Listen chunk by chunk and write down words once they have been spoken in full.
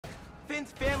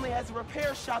Finn's family has a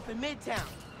repair shop in Midtown.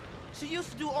 She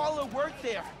used to do all her work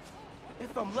there.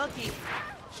 If I'm lucky,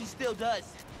 she still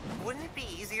does. Wouldn't it be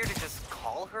easier to just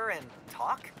call her and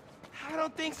talk? I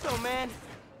don't think so, man.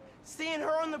 Seeing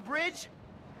her on the bridge,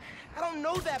 I don't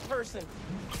know that person.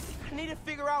 I need to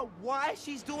figure out why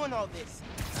she's doing all this.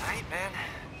 All right, man.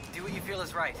 Do what you feel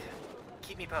is right.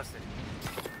 Keep me posted.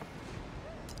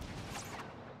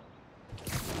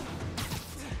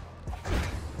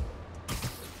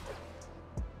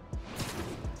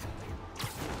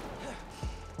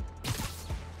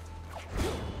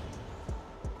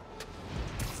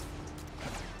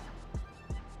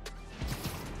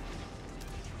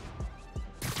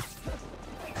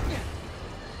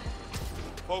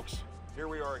 Folks, here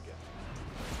we are again.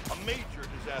 A major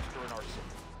disaster in our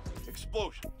city.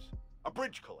 Explosions, a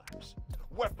bridge collapse,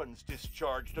 weapons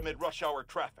discharged amid rush hour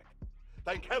traffic.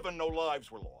 Thank heaven no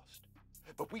lives were lost.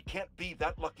 But we can't be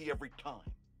that lucky every time.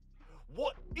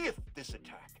 What if this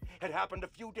attack had happened a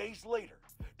few days later,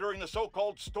 during the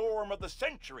so-called storm of the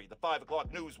century the 5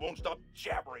 o'clock news won't stop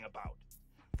jabbering about?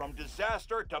 From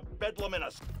disaster to bedlam in a...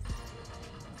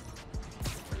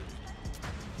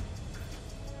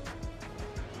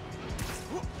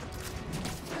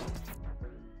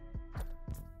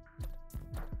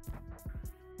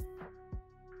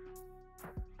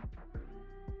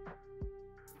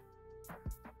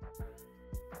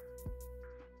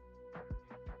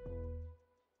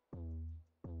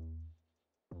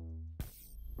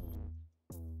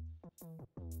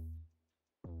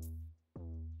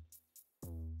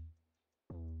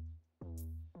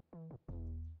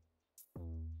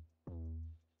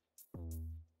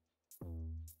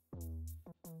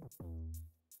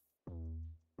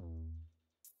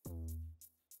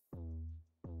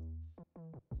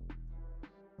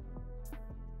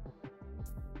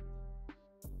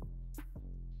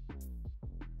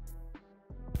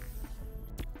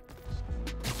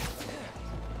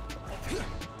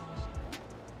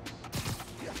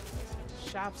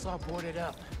 Shop's all boarded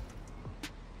up.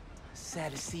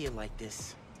 Sad to see it like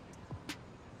this.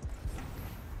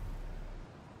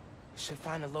 Should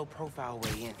find a low-profile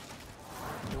way in.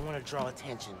 Don't want to draw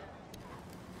attention.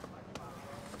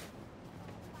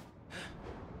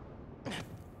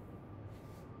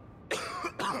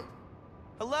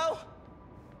 Hello?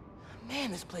 Man,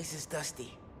 this place is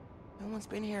dusty. No one's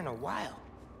been here in a while.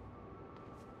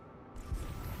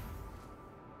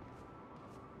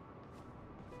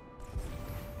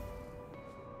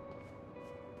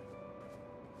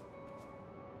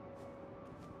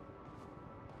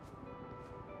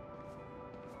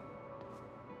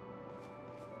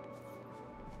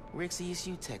 Rick's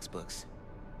ESU textbooks.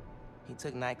 He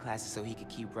took night classes so he could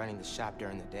keep running the shop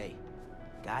during the day.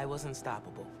 Guy was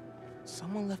unstoppable.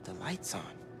 Someone left the lights on.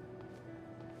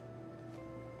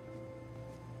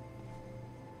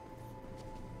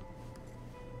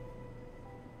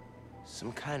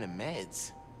 Some kind of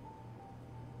meds.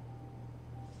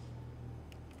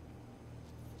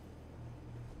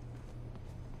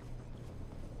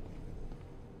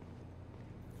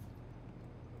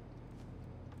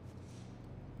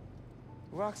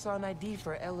 Roxxon ID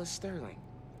for Ella Sterling.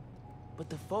 But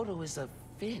the photo is of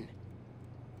Finn.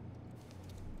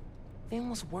 Finn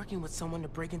was working with someone to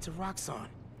break into Roxxon.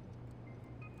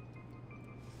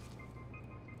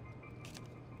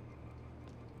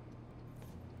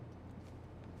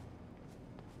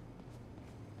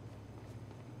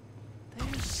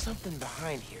 There's something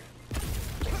behind here.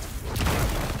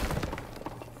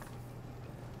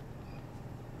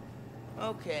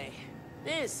 Okay,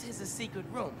 this is a secret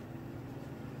room.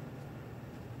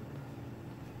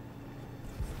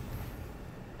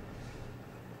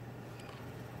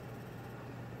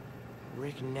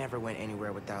 Rick never went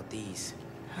anywhere without these.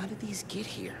 How did these get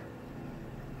here?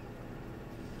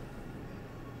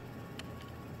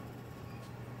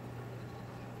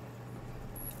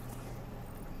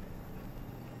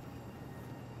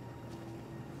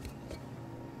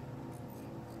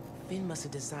 Finn must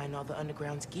have designed all the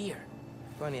Underground's gear.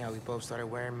 Funny how we both started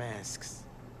wearing masks.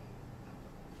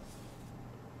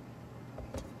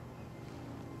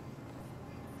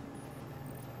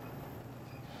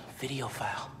 Video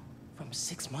file. From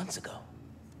 6 months ago.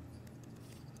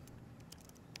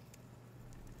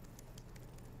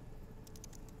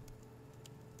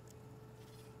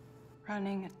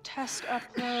 Running a test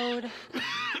upload.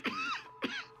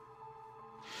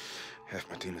 Half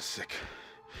my team is sick.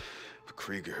 But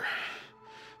Krieger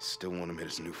still want him in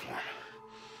his new form.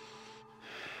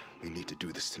 We need to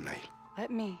do this tonight.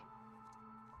 Let me.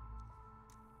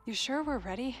 You sure we're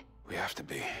ready? We have to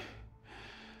be.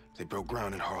 They broke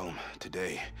ground in Harlem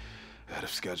today. Ahead of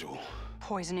schedule.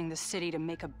 Poisoning the city to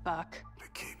make a buck. They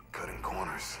keep cutting corners.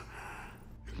 corners.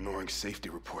 Ignoring safety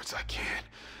reports, I can't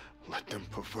let them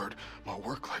pervert my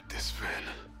work like this, Finn.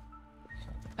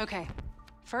 Okay.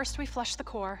 First we flush the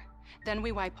core, then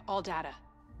we wipe all data.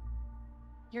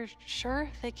 You're sure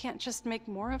they can't just make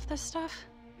more of this stuff?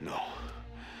 No.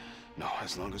 No,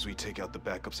 as long as we take out the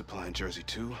backup supply in Jersey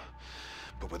too.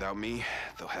 But without me,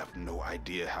 they'll have no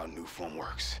idea how Nuform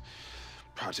works.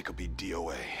 Project will be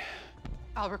DOA.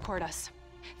 I'll record us.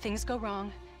 Things go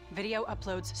wrong, video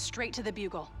uploads straight to the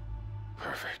Bugle.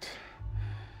 Perfect.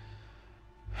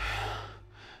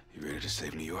 You ready to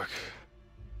save New York?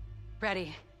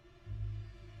 Ready.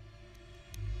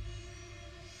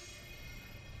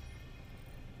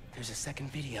 There's a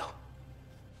second video.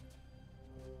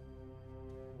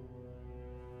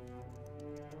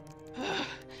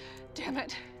 Damn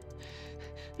it.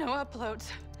 No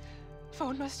uploads.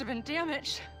 Phone must have been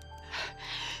damaged.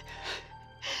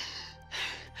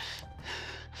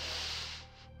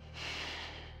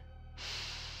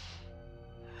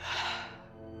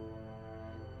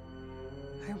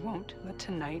 I won't let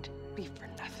tonight be for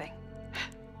nothing.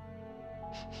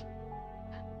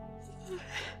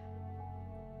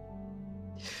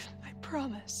 I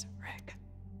promise, Rick.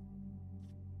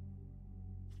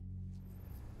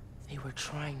 They were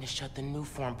trying to shut the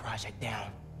Nuform project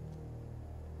down.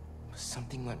 But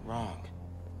something went wrong.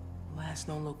 Last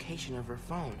known location of her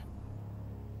phone.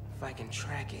 If I can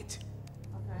track it.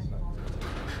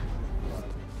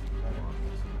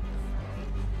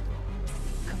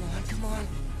 Come on, come on.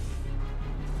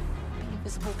 Be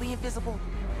invisible, be invisible.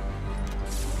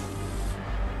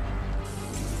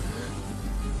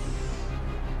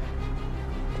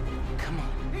 Come on.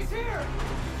 He's here!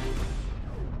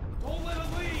 Don't let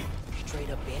him leave! Straight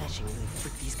up vanishing really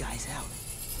freak these guys out.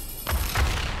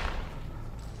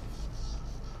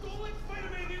 Don't let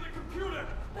Spider-Man near the computer!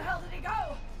 The hell did he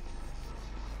go?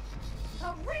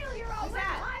 A real hero went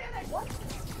higher than what?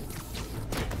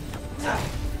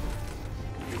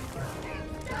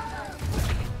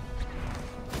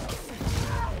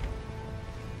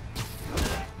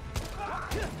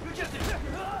 You just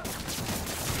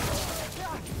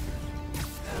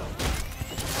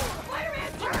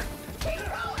Spider-Man first! Keep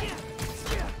rolling!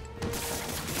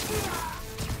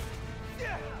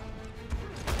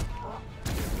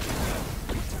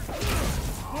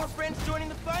 More friends joining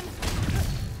the fun?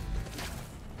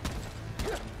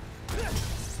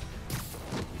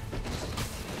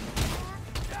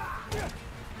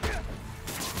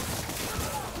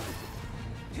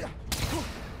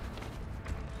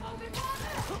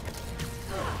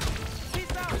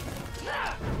 Peace out!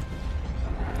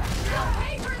 I'll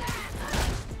pay for that!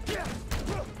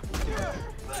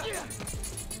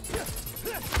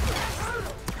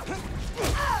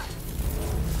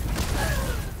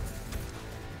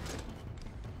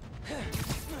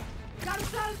 Gotta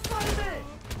stop Spider-Man!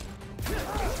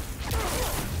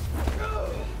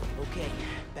 Okay,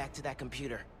 back to that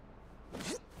computer.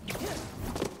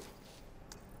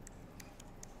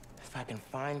 If I can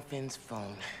find Finn's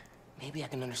phone, maybe I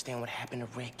can understand what happened to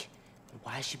Rick and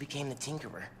why she became the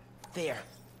Tinkerer. There,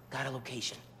 got a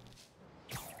location.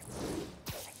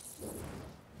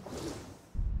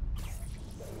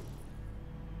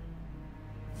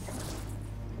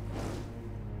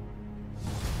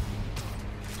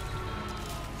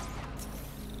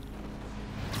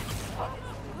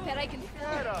 Bet I can...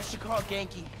 I should call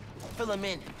Genki. Fill him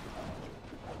in.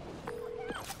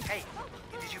 Hey,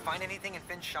 did you find anything in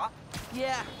Finn's shop?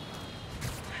 Yeah.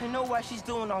 I know why she's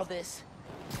doing all this.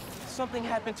 Something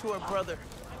happened to her brother.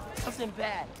 Something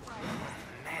bad.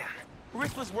 Man,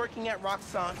 Rick was working at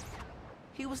Roxxon.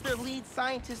 He was their lead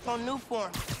scientist on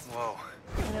Nuform. whoa.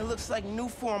 And it looks like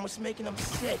Nuform was making him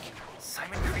sick.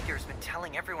 Simon Krieger's been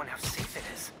telling everyone how safe it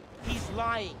is. He's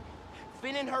lying.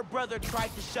 Finn and her brother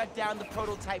tried to shut down the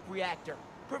prototype reactor.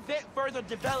 Prevent further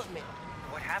development.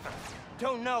 What happened?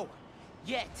 Don't know.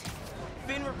 Yet.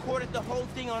 Finn recorded the whole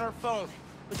thing on her phone.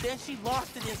 But then she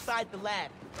lost it inside the lab.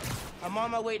 I'm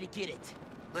on my way to get it.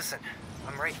 Listen,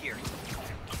 I'm right here.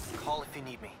 Call if you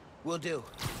need me. Will do.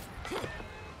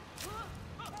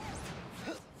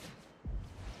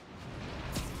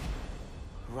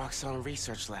 Roxxon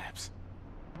Research Labs.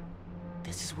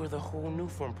 This is where the whole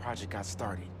Nuform project got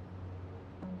started.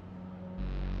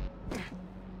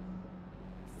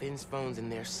 Finn's phone's in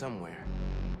there somewhere.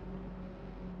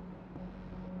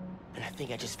 And I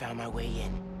think I just found my way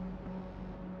in.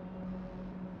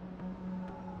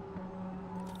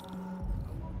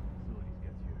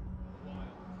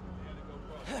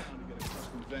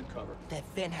 That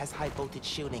vent has high voltage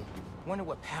shielding. Wonder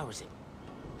what powers it.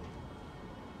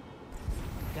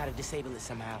 Gotta disable it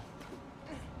somehow.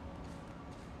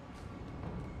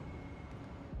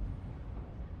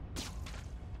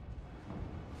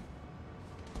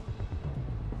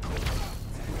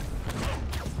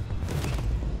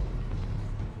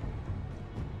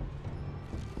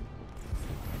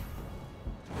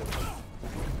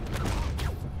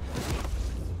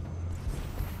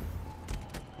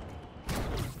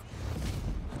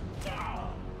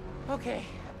 Okay.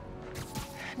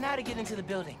 Now to get into the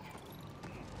building.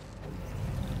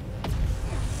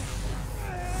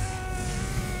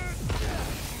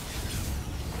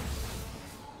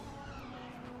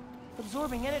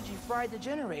 Absorbing energy fried the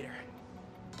generator.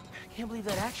 Can't believe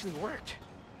that actually worked.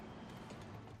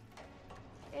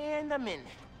 And I'm in.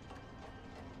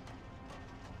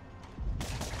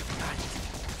 Got it.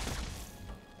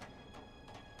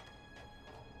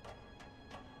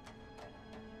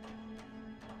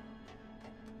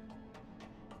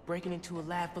 Breaking into a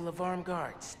lab full of armed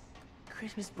guards.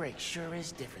 Christmas break sure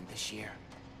is different this year.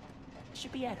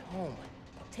 Should be at home,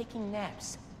 taking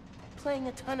naps, playing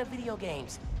a ton of video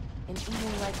games, and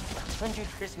eating like 100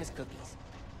 Christmas cookies.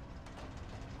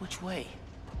 Which way?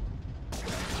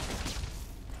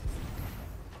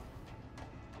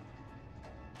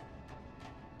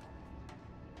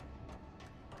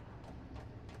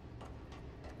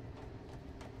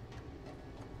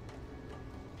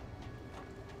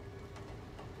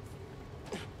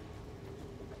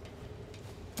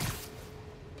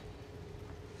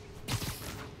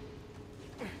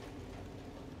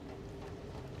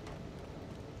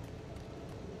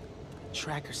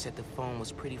 Tracker said the phone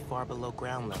was pretty far below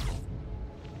ground level.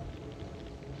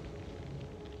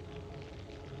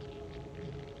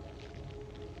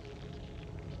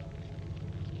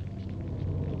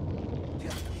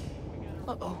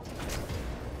 Uh-oh.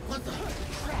 What the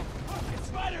crap? It's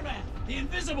Spider-Man, the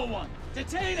invisible one.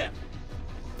 Detain him!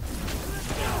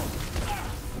 Let's go!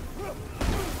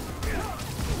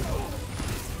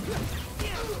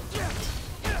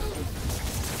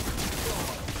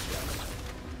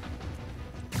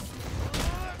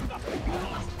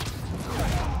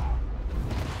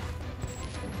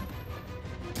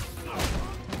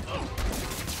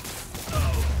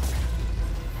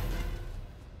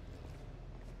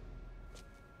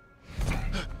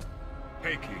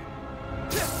 Hey, kid.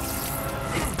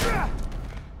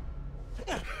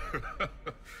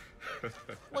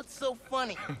 What's so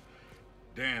funny?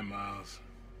 Damn, Miles.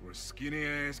 We're a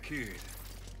skinny-ass kid.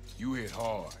 You hit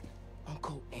hard.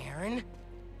 Uncle Aaron?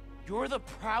 You're the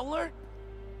Prowler?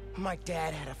 My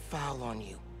dad had a foul on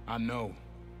you. I know.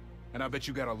 And I bet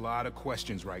you got a lot of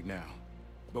questions right now.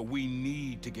 But we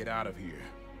need to get out of here.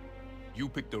 You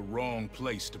picked the wrong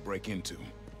place to break into.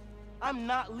 I'm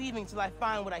not leaving till I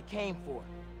find what I came for.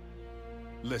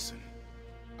 Listen,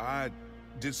 I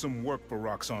did some work for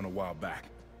Roxxon a while back.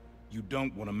 You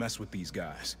don't want to mess with these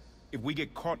guys. If we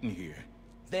get caught in here...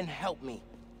 Then help me.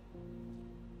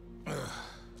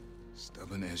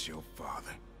 Stubborn as your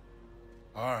father.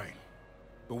 All right,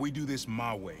 but we do this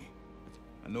my way.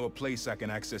 I know a place I can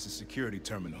access a security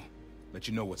terminal. Let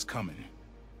you know what's coming.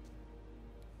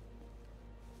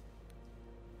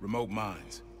 Remote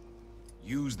mines.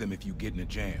 Use them if you get in a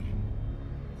jam.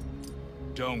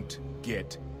 Don't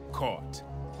get caught.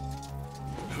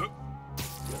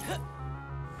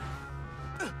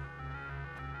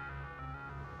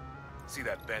 See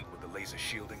that vent with the laser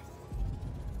shielding?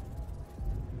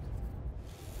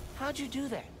 How'd you do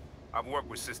that? I've worked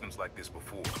with systems like this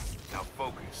before. Now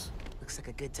focus. Looks like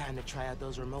a good time to try out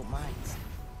those remote mines.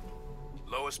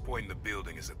 Lowest point in the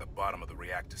building is at the bottom of the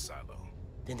reactor silo.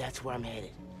 Then that's where I'm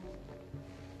headed.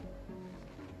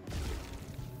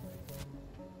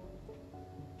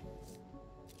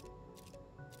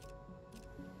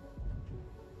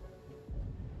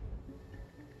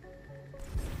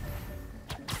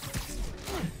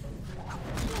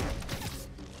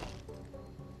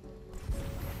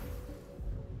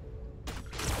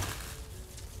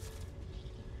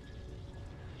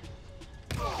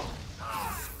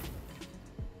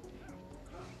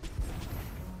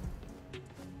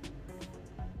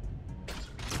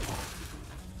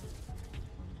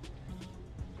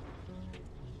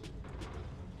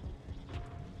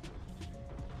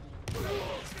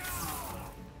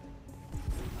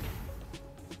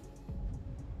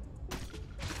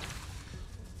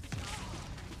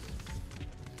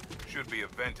 Should be a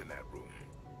vent in that room.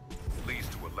 Leads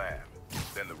to a lab,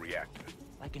 then the reactor.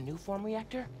 Like a new form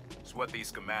reactor? It's what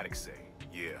these schematics say,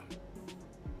 yeah.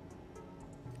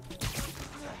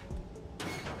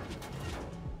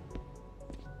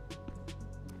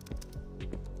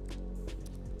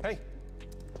 Hey,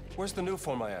 where's the new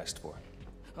form I asked for?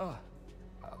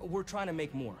 We're trying to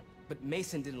make more, but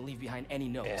Mason didn't leave behind any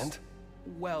notes. And?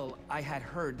 Well, I had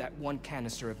heard that one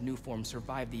canister of new form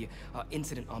survived the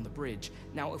incident on the bridge.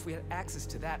 Now, if we had access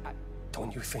to that,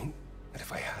 Don't you think that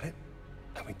if I had it,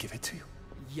 I would give it to you?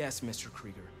 Yes, Mr.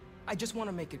 Krieger. I just want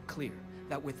to make it clear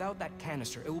that without that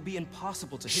canister, it will be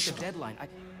impossible to hit the deadline.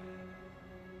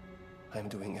 I'm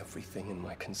doing everything in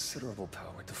my considerable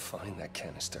power to find that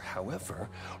canister. However,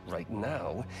 right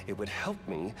now, it would help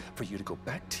me for you to go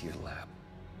back to your lab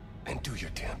and do your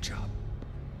damn job.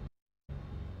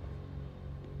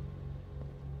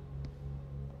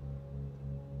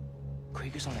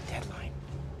 Krieger's on a deadline.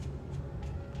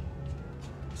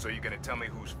 So you gonna tell me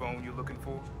whose phone you're looking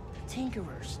for?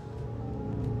 Tinkerers.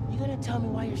 You gonna tell me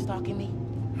why you're stalking me?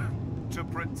 To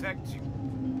protect you.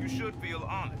 You should feel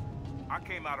honored. I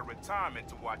came out of retirement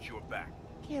to watch your back.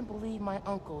 Can't believe my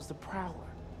uncle's the Prowler.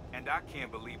 And I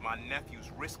can't believe my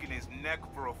nephew's risking his neck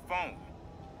for a phone.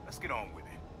 Let's get on with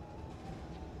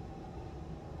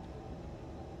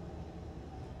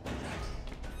it.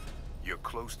 You're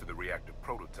close to the reactor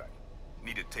prototype.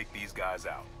 Need to take these guys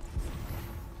out.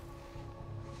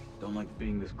 Don't like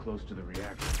being this close to the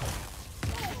reactor.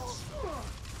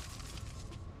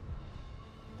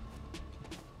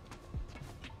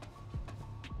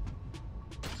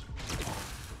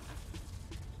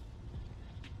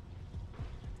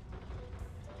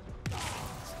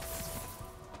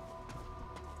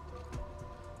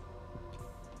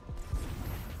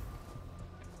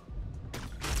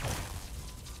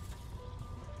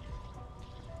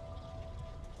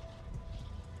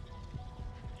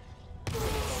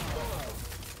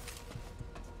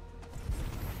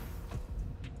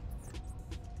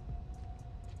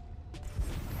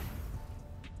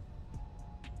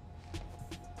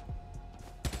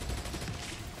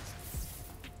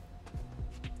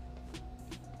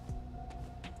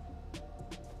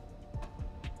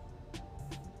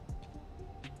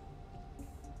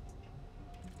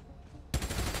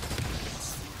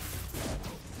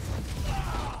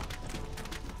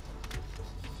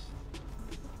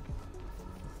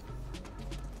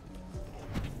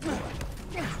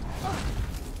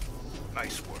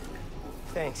 Nice work.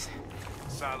 Thanks.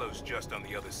 Silo's just on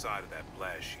the other side of that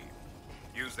blast sheet.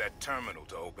 Use that terminal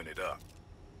to open it up.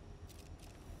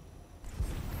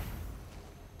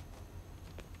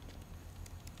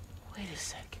 Wait a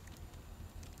sec.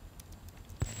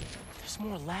 There's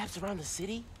more labs around the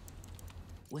city?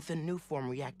 With a Nuform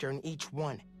reactor in each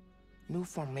one.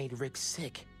 Nuform made Rick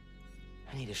sick.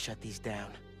 I need to shut these down.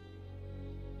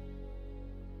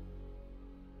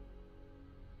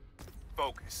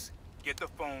 Focus. Get the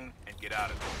phone and get out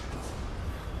of there.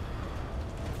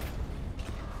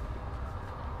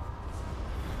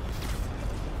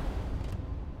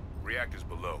 Reactors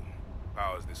below.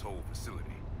 Powers this whole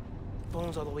facility.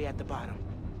 Phone's all the way at the bottom.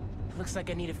 Looks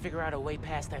like I need to figure out a way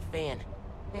past that fan.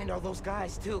 And all those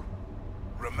guys, too.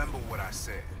 Remember what I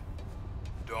said.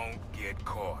 Don't get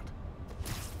caught.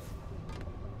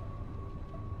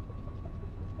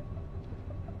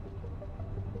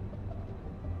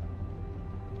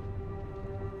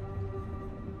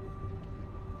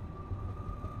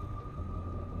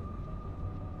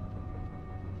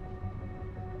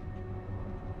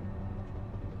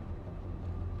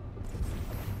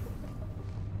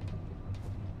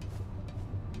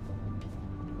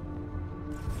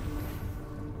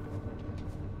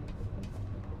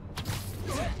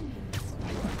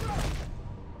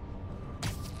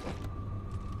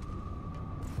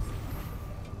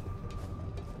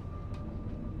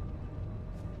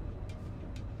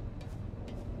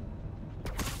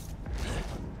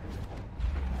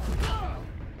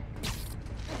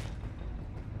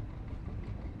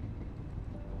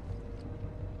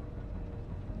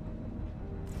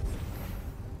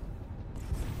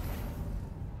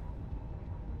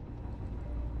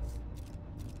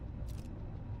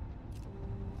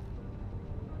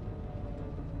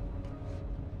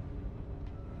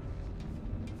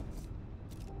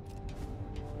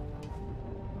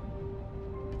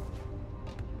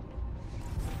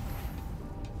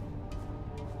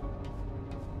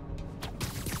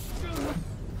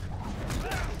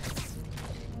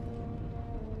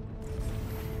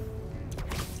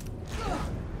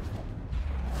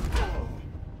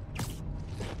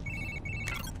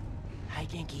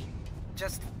 Yankee.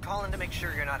 Just calling to make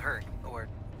sure you're not hurt, or,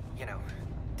 you know,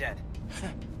 dead.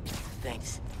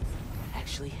 Thanks.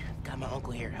 Actually, got my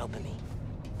uncle here helping me.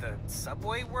 The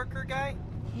subway worker guy?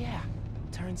 Yeah.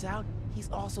 Turns out, he's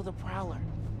also the Prowler.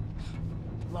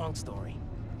 Long story.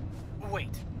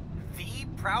 Wait, the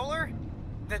Prowler?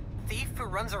 The thief who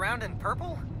runs around in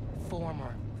purple?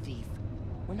 Former thief.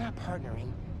 We're not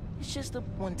partnering. It's just a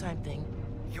one-time thing.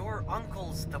 Your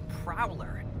uncle's the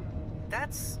Prowler.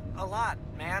 That's a lot,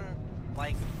 man.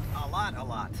 Like, a lot.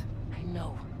 I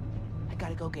know. I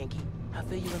gotta go, Genki. I'll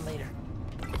fill you in later.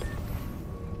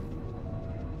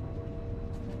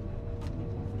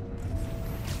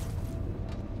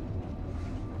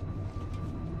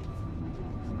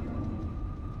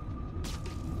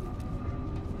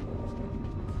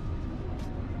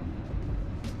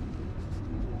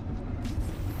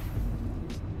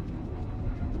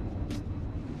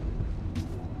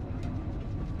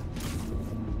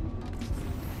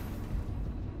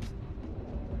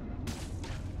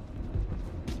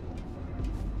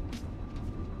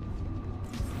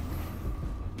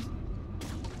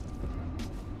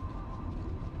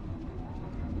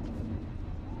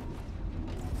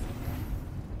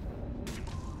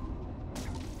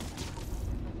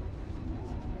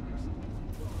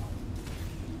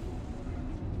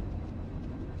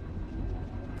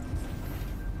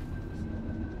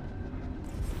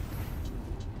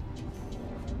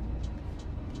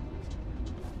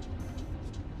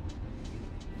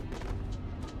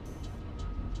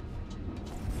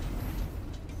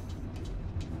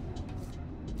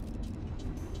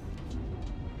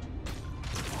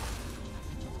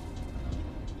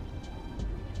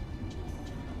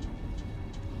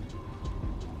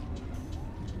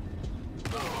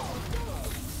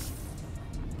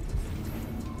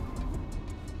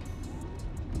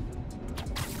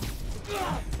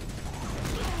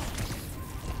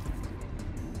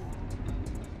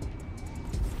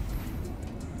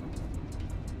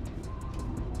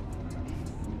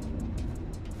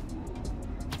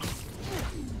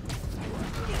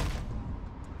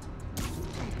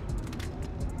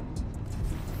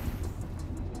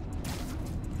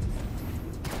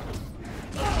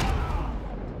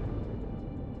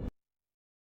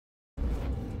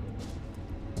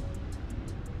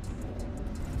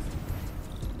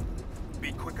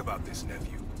 about this,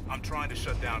 nephew. I'm trying to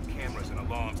shut down cameras and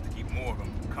alarms to keep more of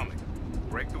them from coming.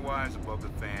 Break the wires above the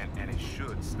fan, and it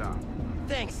should stop.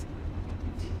 Thanks.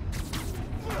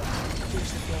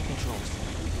 Here's the fan controls.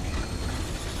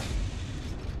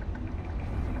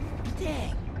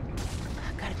 Dang.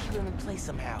 I gotta keep them in place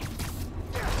somehow.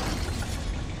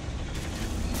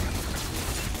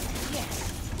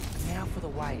 Yes. Now for the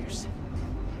wires.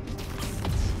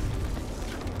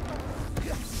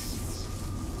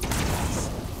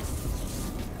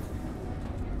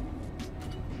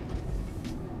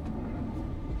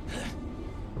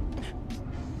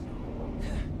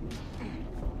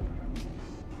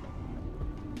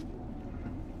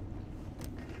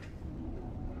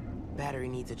 Battery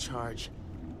needs a charge.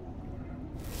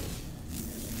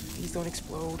 Please don't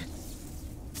explode.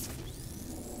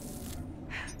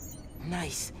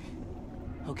 Nice.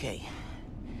 Okay.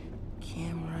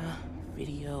 Camera,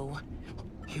 video.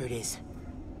 Here it is.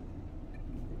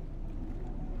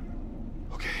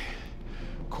 Okay.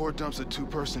 Core dump's a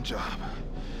two-person job.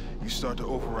 You start to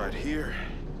override here,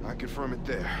 I confirm it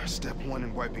there. Step 1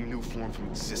 in wiping new form from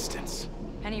existence.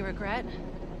 Any regret?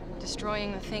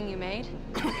 Destroying the thing you made?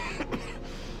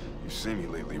 You've seen me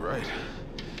lately, right?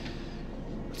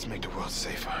 Let's make the world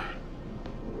safer.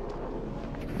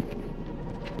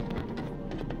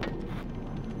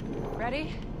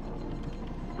 Ready?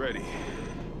 Ready.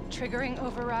 Triggering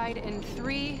override in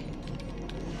 3,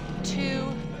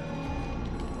 2...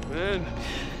 Man.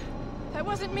 That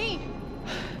wasn't me!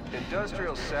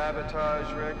 Industrial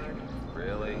sabotage, Rick?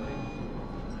 Really?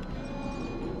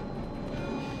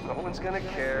 No one's gonna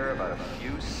care about a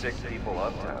few sick people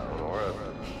uptown or a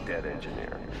dead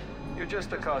engineer. You're just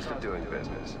the cost of doing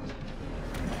business.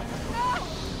 No!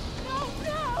 No,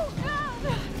 no,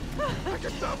 no! I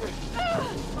can stop it!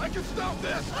 I can stop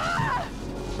this!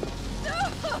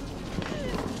 No!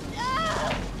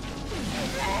 No!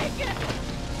 Rick!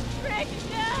 Rick,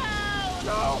 no!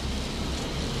 No!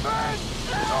 Man!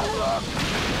 No, look!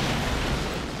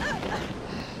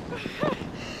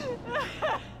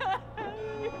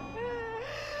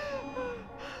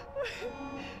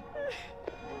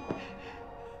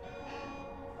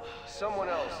 Someone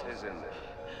else is in there.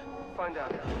 Find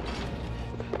out.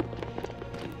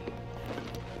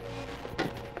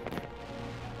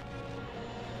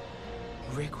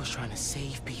 Rick was trying to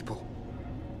save people.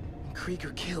 And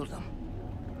Krieger killed them.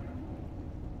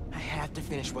 I have to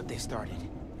finish what they started.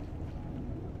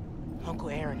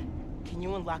 Uncle Aaron, can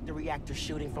you unlock the reactor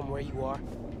shooting from where you are?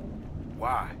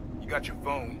 Why? You got your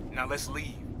phone. Now let's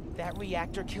leave. That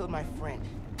reactor killed my friend.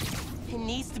 It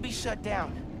needs to be shut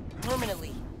down.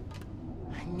 Permanently.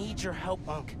 I need your help,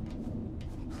 Unc.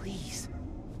 Please.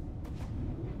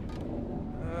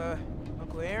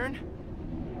 Uncle Aaron?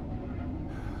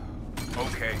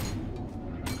 Okay.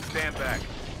 Stand back.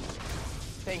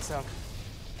 Thanks, Unc.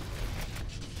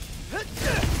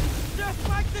 Just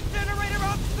like the generator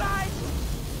outside!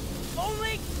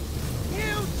 Only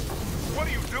huge! What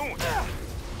are you doing?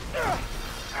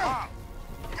 Wow.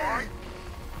 All right.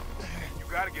 You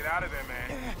gotta get out of there,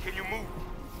 man. Can you move?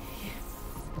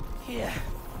 Yeah.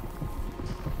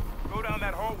 Go down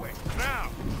that hallway. Now!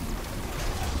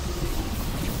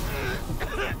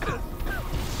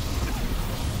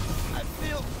 I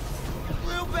feel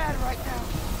real bad right now.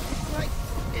 It's like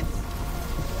it's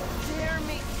tearing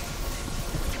me.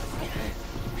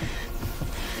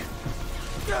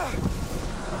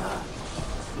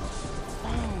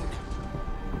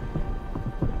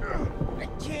 I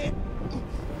can't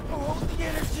hold the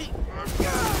energy.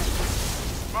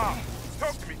 Mom,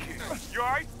 talk to me, kid. You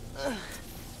alright?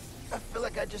 I feel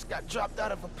like I just got dropped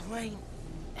out of a plane.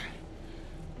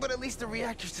 But at least the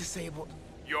reactor's disabled.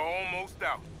 You're almost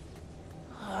out.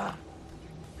 I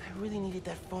really needed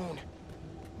that phone.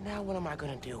 Now what am I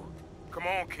gonna do? Come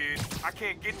on, kid. I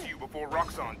can't get to you before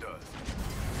Roxxon does.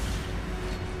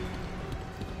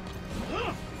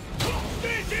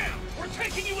 Stand down! We're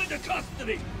taking you into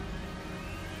custody!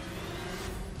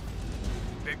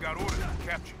 They've got orders to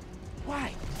capture you.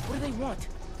 Why? What do they want?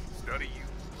 Study you,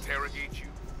 interrogate you.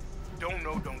 Don't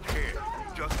know, don't care.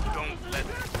 Just don't let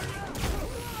them.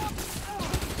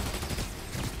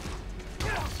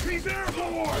 He's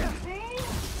airborne!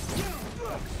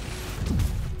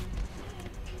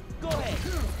 Go ahead.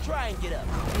 Try and get up.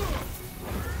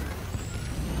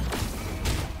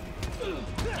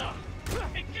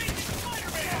 Engaging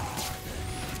Spider-Man!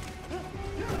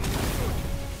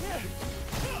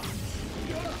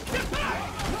 Get back!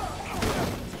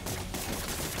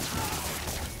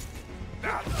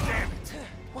 Ah, damn it!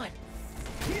 What?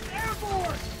 He's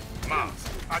airborne! Miles,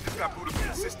 I just got booted from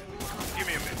the system. Give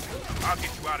me a minute. I'll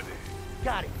get you out of there.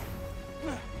 Got it.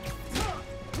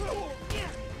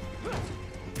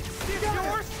 this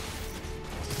yours?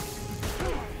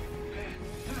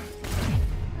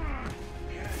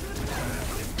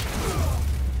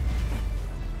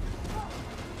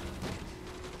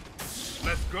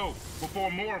 Let's go,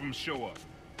 before more of them show up.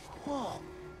 Whoa.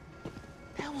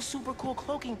 That was super cool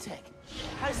cloaking tech.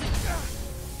 How does it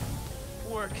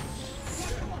work?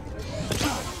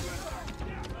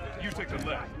 You take the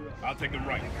left, I'll take the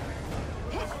right.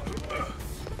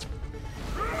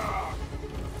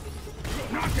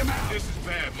 Knock him out! This is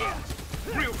bad, Miles.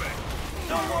 Real bad.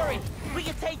 Don't worry, we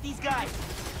can take these guys.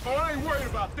 Oh, I ain't worried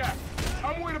about that.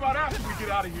 I'm worried about after we get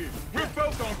out of here. We're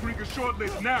both on Krieger's short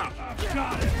list now.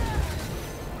 Got it.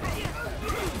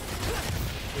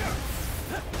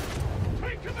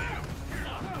 Take him out!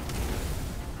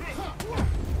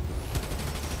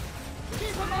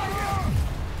 Keep him on!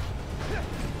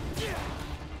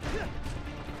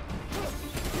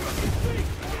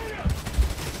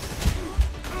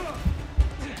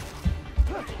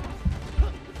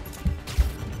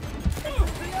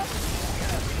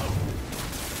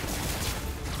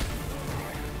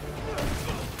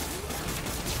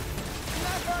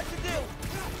 Not hard to do.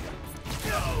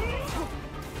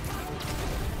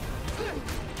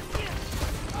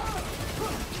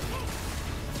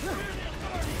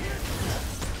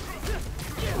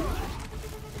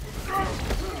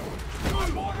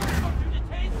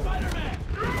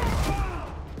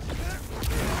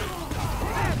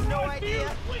 I have no idea,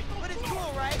 but it's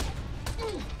cool, right?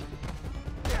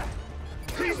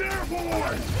 He's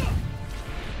airborne!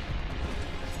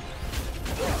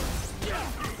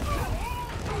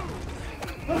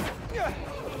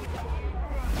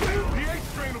 The 8th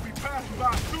train will be passing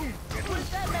by soon. What does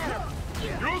that matter?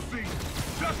 You'll see.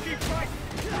 Just keep fighting.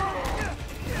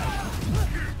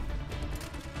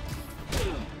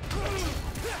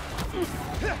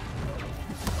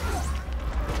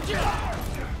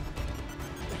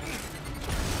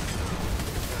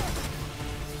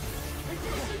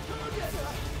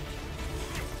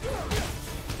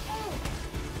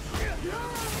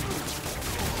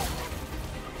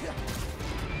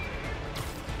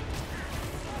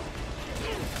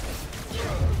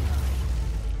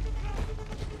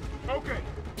 Okay,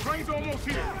 train's almost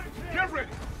here. Get ready.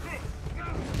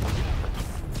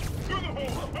 Through the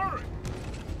hole, hurry.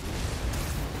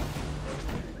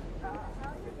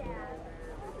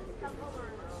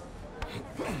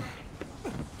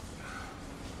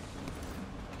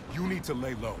 You need to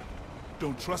lay low.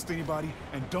 Don't trust anybody,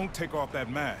 and don't take off that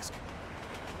mask.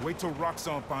 Wait till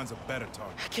Roxxon finds a better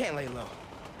target. I can't lay low.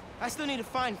 I still need to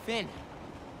find Finn.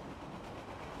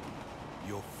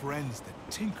 Your friend's the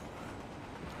Tinkerer.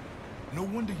 No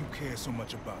wonder you care so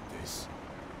much about this.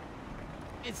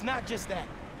 It's not just that.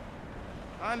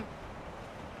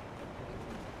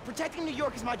 Protecting New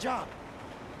York is my job.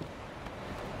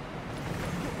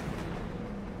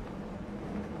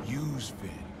 Use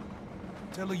Finn.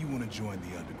 Tell her you want to join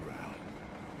the underground.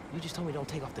 You just told me don't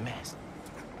take off the mask.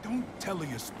 Don't tell her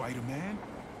you're Spider-Man.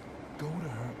 Go to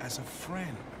her as a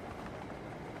friend.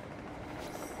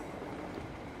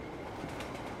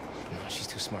 No, she's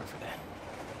too smart for that.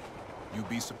 You'd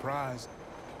be surprised.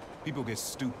 People get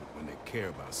stupid when they care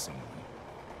about someone.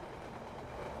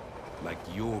 Like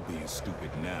you're being stupid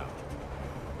now.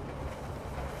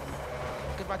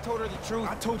 If I told her the truth...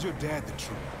 I told your dad the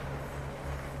truth.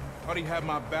 Thought he'd have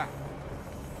my back.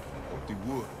 Hoped he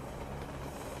would.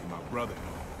 Be my brother.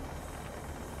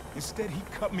 Instead, he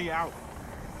cut me out.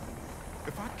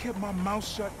 If I kept my mouth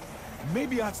shut,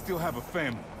 maybe I'd still have a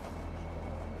family.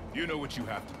 You know what you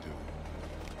have to do.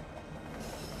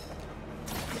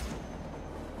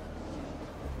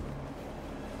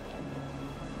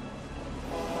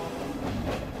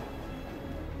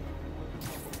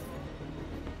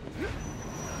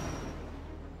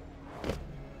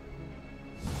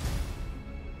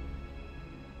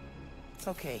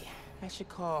 Okay, I should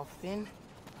call Finn.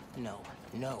 No.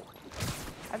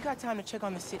 I've got time to check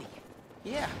on the city.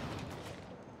 Yeah.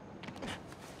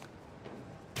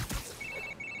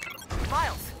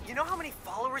 Miles, you know how many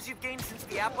followers you've gained since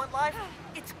the app went live?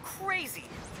 It's crazy.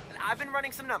 And I've been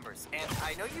running some numbers, and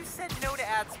I know you said no to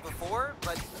ads before,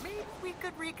 but maybe we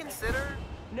could reconsider?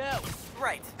 No.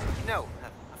 Right. No,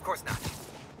 of course not.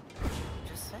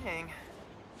 Just saying.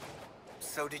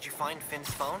 So did you find Finn's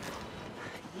phone?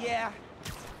 Yeah,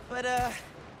 but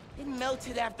it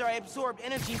melted after I absorbed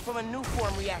energy from a new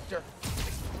form reactor.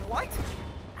 What?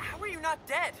 How are you not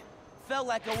dead? Felt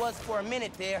like I was for a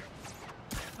minute there.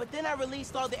 But then I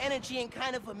released all the energy in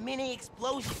kind of a mini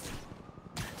explosion.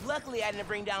 Luckily, I didn't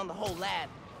bring down the whole lab.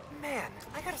 Man,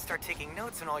 I gotta start taking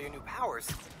notes on all your new powers.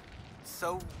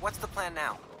 So, what's the plan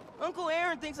now? Uncle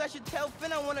Aaron thinks I should tell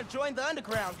Finn I want to join the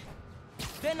underground.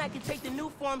 Then I can take the new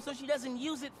form so she doesn't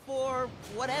use it for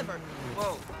whatever.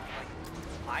 Whoa,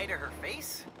 lie to her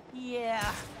face?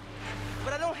 Yeah,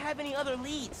 but I don't have any other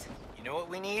leads. You know what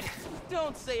we need?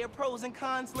 Don't say a pros and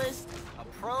cons list. A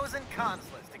pros and cons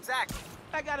list, exactly.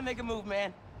 I gotta make a move,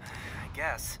 man. I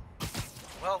guess.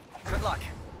 Well, good luck.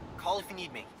 Call if you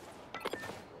need me.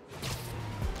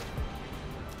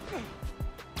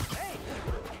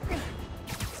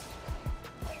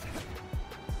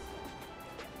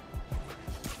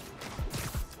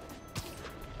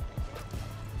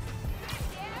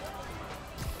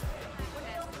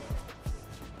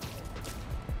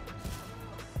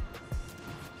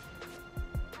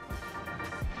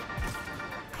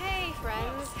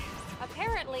 Friends.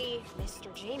 Apparently,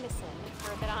 Mr. Jameson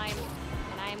heard that I'm,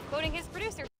 and I am quoting his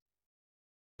producer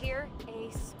here,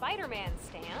 a Spider-Man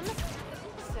stan.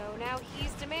 So now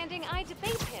he's demanding I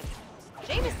debate him.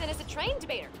 Jameson is a trained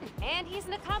debater, and he's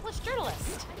an accomplished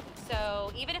journalist.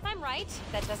 So even if I'm right,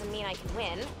 that doesn't mean I can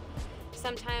win.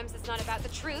 Sometimes it's not about the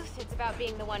truth, it's about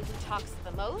being the one who talks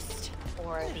the most,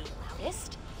 or the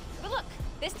loudest. But look,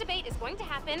 this debate is going to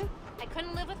happen. I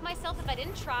couldn't live with myself if I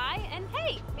didn't try, and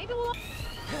hey, maybe we'll...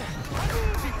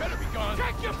 She better be gone!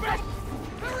 Check your back!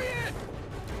 Hurry in!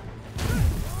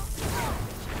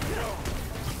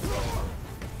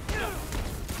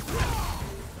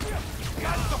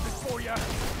 Got something for ya!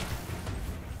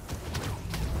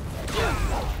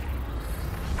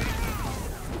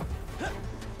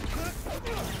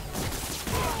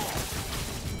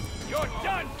 You're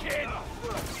done, kid!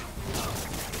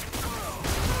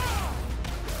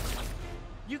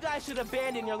 You guys should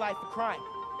abandon your life of crime.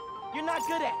 You're not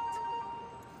good at it.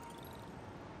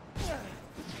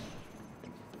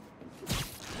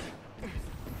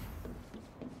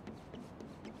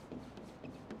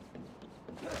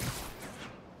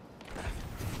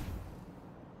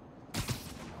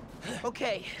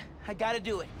 Okay, I gotta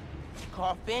do it.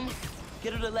 Call Finn,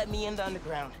 get her to let me in the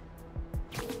underground.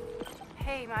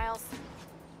 Hey, Miles.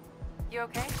 You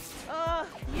okay?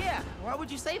 Yeah. Why would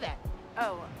you say that?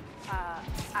 Oh,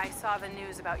 I saw the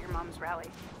news about your mom's rally.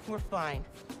 We're fine.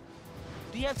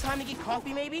 Do you have time to get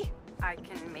coffee, maybe? I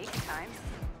can make time.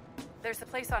 There's a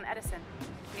place on Edison,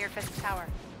 near Fisk Tower.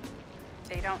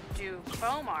 They don't do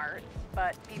foam art,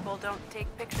 but people don't take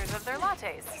pictures of their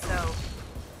lattes,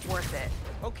 so worth it.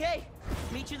 Okay,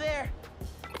 meet you there.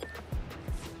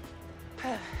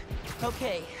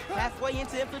 Okay, halfway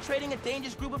into infiltrating a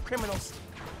dangerous group of criminals.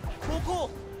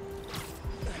 Cool.